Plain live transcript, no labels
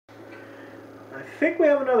I think we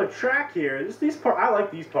have another track here. I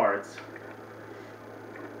like these parts.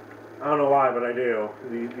 I don't know why, but I do.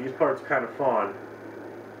 These parts are kind of fun.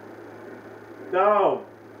 No!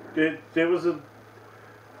 It was a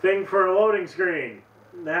thing for a loading screen.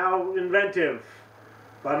 Now inventive.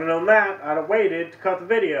 If I'd have known that, I'd have waited to cut the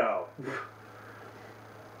video.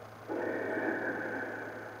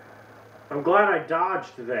 I'm glad I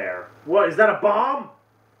dodged there. What, is that a bomb?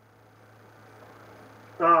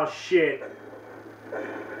 Oh, shit.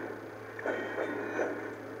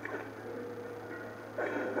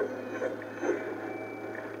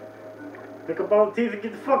 Pick up all the teeth and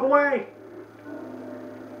get the fuck away.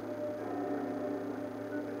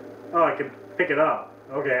 Oh, I can pick it up.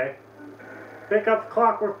 Okay. Pick up the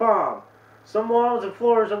clockwork bomb. Some walls and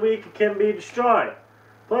floors are weak and can be destroyed.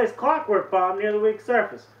 Place clockwork bomb near the weak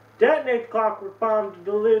surface. Detonate the clockwork bomb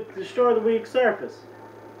to destroy the weak surface.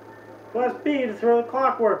 Press B to throw the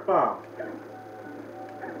clockwork bomb.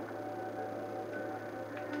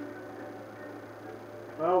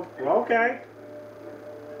 Oh, okay.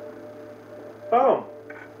 Boom.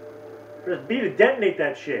 Press B to detonate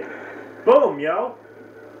that shit. Boom, yo.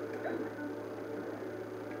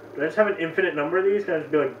 Do I just have an infinite number of these? Can I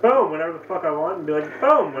just be like, boom, whenever the fuck I want, and be like,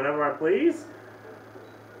 boom, whenever I please?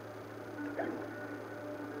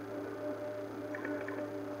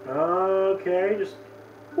 Okay, just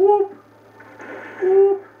whoop,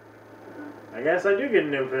 whoop. I guess I do get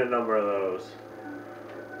an infinite number of those.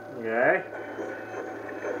 Okay.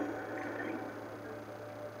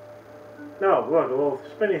 No, look, a little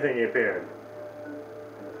spinny thingy appeared.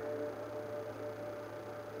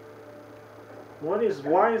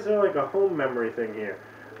 Why is there like a home memory thing here?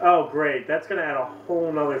 Oh great, that's gonna add a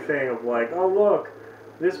whole nother thing of like, oh look,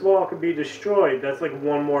 this wall could be destroyed. That's like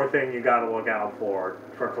one more thing you gotta look out for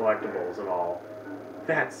collectibles and all.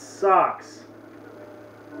 That sucks.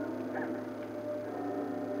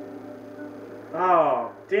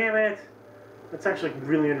 Oh, damn it. That's actually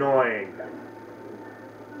really annoying.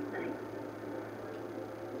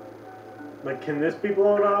 Like, can this be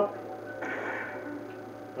blown up?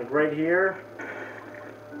 Like right here?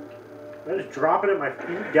 Did I just drop it at my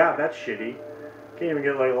feet? God, that's shitty. Can't even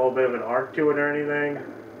get like a little bit of an arc to it or anything.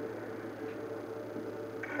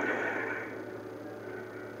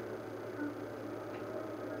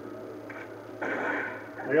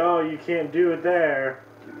 Like, oh, you can't do it there.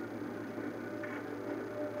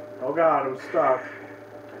 Oh god, I'm stuck.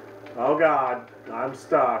 Oh god, I'm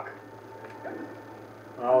stuck.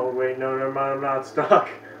 Oh wait, no, never mind, I'm not stuck.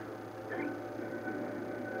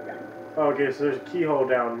 Okay, so there's a keyhole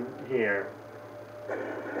down here.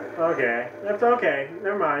 Okay, that's okay,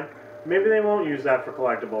 never mind. Maybe they won't use that for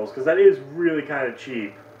collectibles, because that is really kind of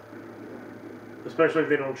cheap. Especially if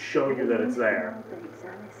they don't show you that it's there.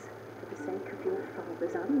 For the sake of your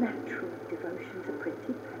father's unnatural devotion to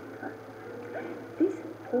printed paper, this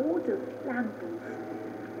horde of lambles,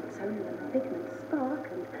 it's only a malignant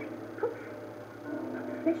spark, and poof,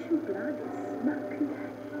 flesh and blood is smoke and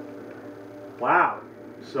ash. Wow.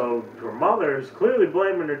 So her mother's clearly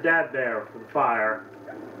blaming her dad there for the fire.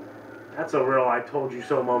 That's a real I told you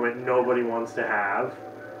so moment nobody wants to have.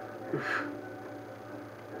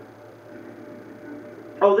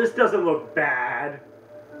 Oh, this doesn't look bad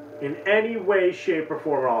in any way, shape, or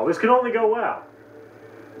form at all. This can only go well.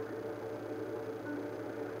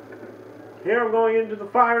 Here I'm going into the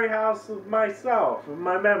fiery house of myself, of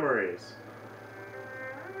my memories.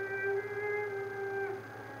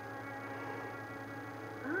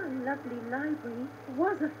 Our lovely library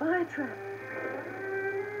was a fire trap.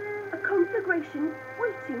 A conflagration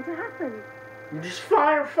waiting to happen. Just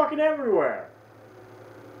fire fucking everywhere.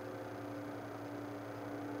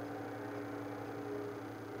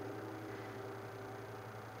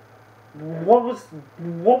 What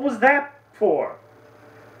was that for?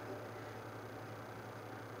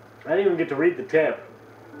 I didn't even get to read the tip.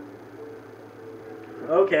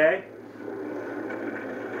 Okay.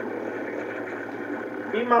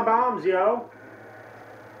 Eat my bombs, yo.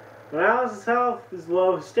 When Alice's health is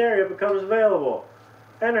low, Hysteria becomes available.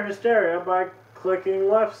 Enter Hysteria by clicking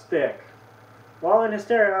left stick. While in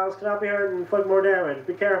Hysteria, Alice cannot be hurt and inflict more damage.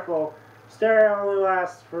 Be careful. Hysteria only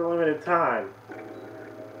lasts for a limited time.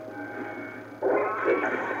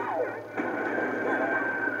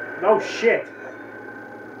 Oh shit!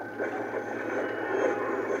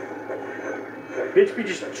 Bitch be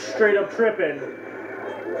just straight up tripping.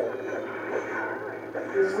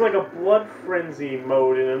 This is like a blood frenzy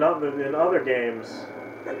mode in other games.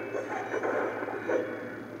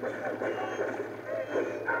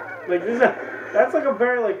 Like that's like a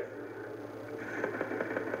very like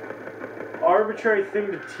arbitrary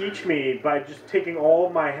thing to teach me by just taking all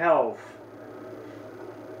of my health.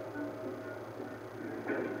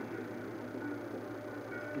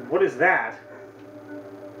 What is that?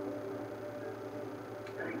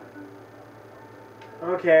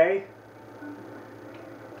 Okay.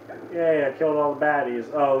 Yeah, killed all the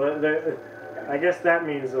baddies. Oh, I guess that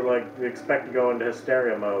means that, like, we expect to go into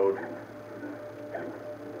hysteria mode.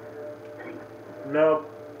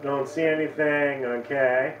 Nope, don't see anything.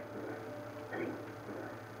 Okay.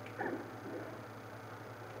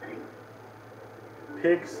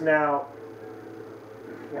 Pig snout.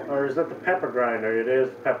 Or is that the pepper grinder? It is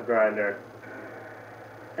the pepper grinder.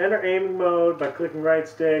 Enter aiming mode by clicking right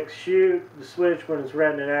stick. Shoot the switch when it's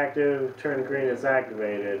red and inactive. Turn green as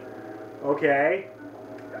activated. Okay.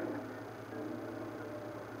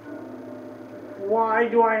 Why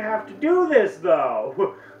do I have to do this,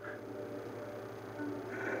 though?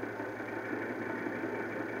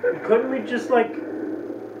 Couldn't we just, like...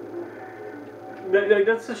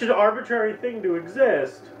 That's such an arbitrary thing to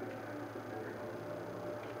exist.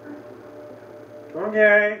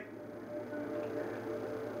 Okay.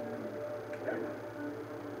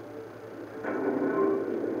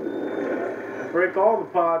 Break all the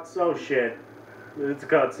pots. Oh shit. It's a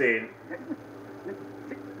cutscene.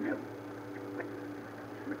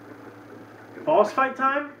 Boss fight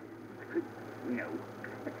time? No.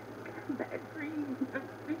 Bad dreams.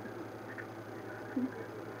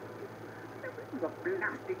 It was a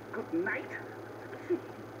blasted good night.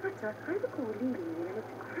 Hatter, I recall leaving you in a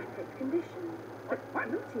decrepit condition. What? Not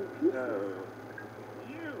in pieces.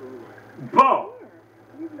 You. Bo! Here,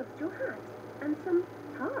 you've lost your hat, and some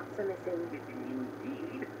parts are missing. Missing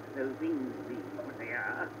indeed. Those rings being what they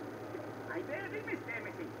are. I barely missed their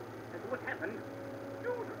missing. That's what happened.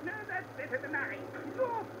 You should know that better than I. It's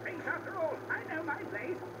your place after all. I know my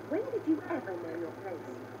place. When did you ever know your place,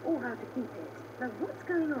 or how to keep it? Now, what's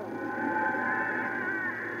going on?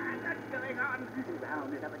 What's going on? Down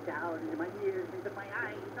and up and down into my ears, into my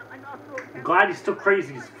eyes, up my nostrils. I'm glad he's still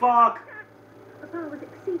crazy as fuck. Papa was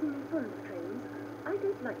exceedingly fond of trains. I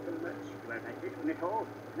don't like them much. Well, like this one at all.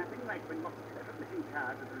 Nothing like when Moss was in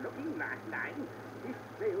charge of the looking last line. This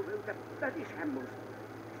railroad's a bloody shambles.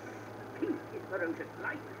 Pink is ferocious,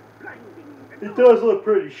 light, blinding. It does look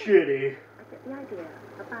pretty shitty. I get the idea.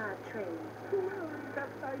 A bad train. It's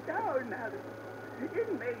upside down now.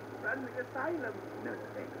 Inmates run the asylum. No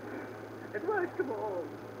thanks. And worst of all,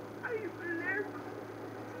 I've learned.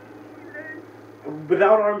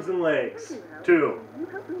 Without arms and legs. Too. You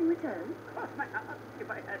help me in return? Cross my heart if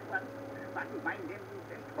I had one. Button my limbs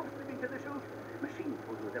and toss them into the chute. Machine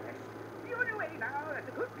will do the rest. The only way now, that's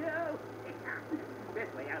a good girl.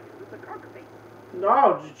 Best way out is the clock face.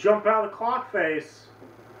 No, just jump out of the clock face.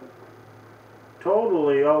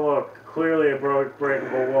 Totally. Oh look, clearly a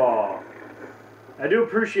breakable wall. I do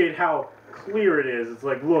appreciate how clear it is. It's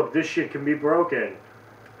like, look, this shit can be broken.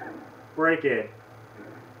 Break it.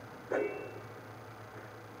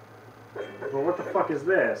 Well, what the fuck is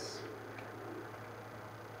this?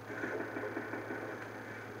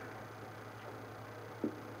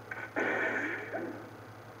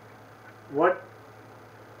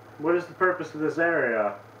 What is the purpose of this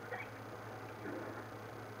area?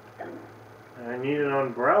 I need an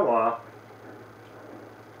umbrella.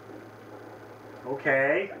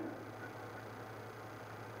 Okay.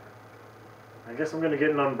 I guess I'm gonna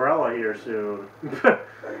get an umbrella here soon.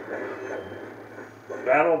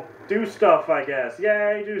 That'll do stuff, I guess.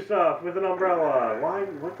 Yay, do stuff with an umbrella. Why?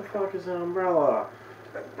 What the fuck is an umbrella?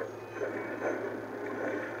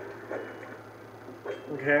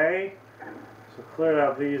 Okay. So clear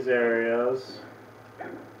out these areas.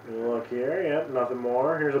 Look here. Yep, nothing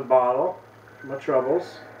more. Here's a bottle. My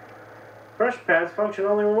troubles. Pressure pads function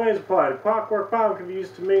only when weight is applied. A clockwork bomb can be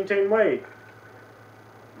used to maintain weight.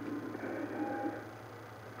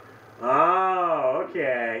 Oh,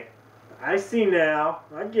 okay. I see now.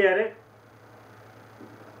 I get it.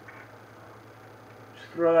 Just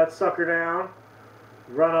throw that sucker down.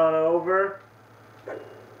 Run on over.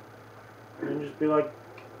 And just be like,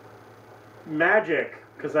 magic,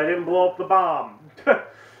 because I didn't blow up the bomb.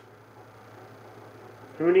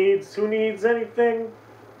 Who needs anything,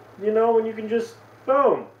 you know, when you can just,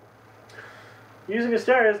 boom. Using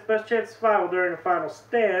Asteria's best chance of survival during a final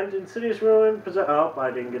stand. Insidious ruin possess. Oh,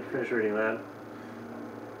 I didn't get to finish reading that.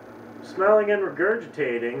 Smelling and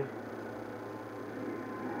regurgitating.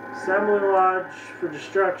 Assembling lodge for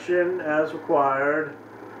destruction as required.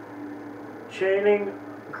 Chaining,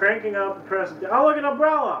 cranking up and pressing down. Oh, look, an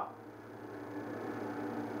umbrella!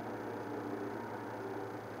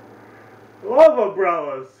 Love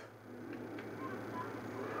umbrellas!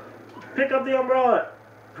 Pick up the umbrella.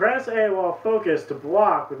 Press A while focused to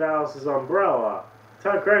block with Alice's umbrella.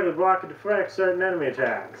 Time correctly block and deflect certain enemy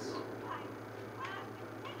attacks.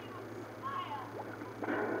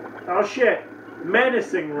 Oh shit.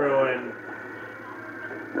 Menacing ruin.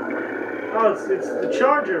 Oh, it's the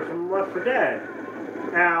charger from Left 4 Dead.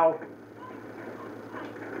 Ow.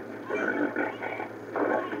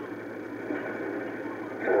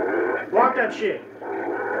 Block that shit.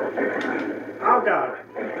 Oh god.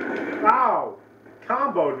 Ow.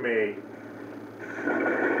 Comboed me.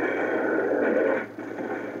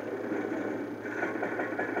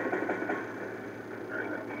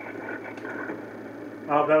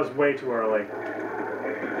 Oh, that was way too early.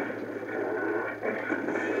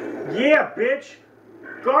 Yeah, bitch!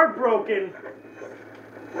 Guard broken!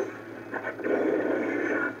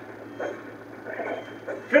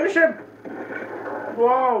 Finish him!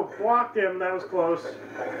 Whoa, blocked him, that was close.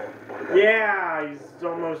 Yeah, he's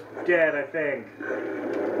almost dead, I think.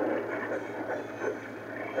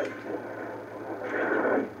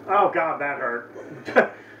 Oh god, that hurt.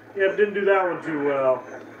 Yeah, didn't do that one too well.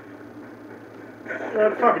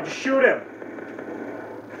 Fuck it, just shoot him!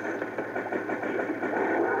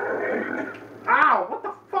 Ow, what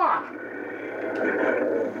the fuck?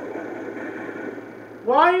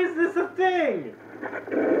 Why is this a thing?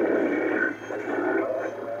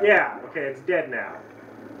 Yeah, okay, it's dead now.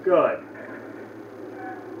 Good.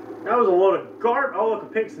 That was a load of garbage. Oh, look, a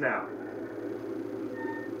pig snout.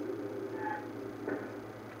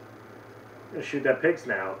 I'm gonna shoot that pig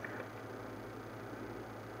snout.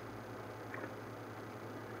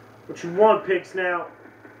 What you want, pig snout?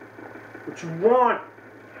 What you want?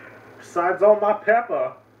 Besides all my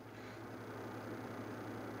pepper.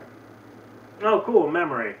 Oh, cool,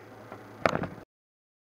 memory.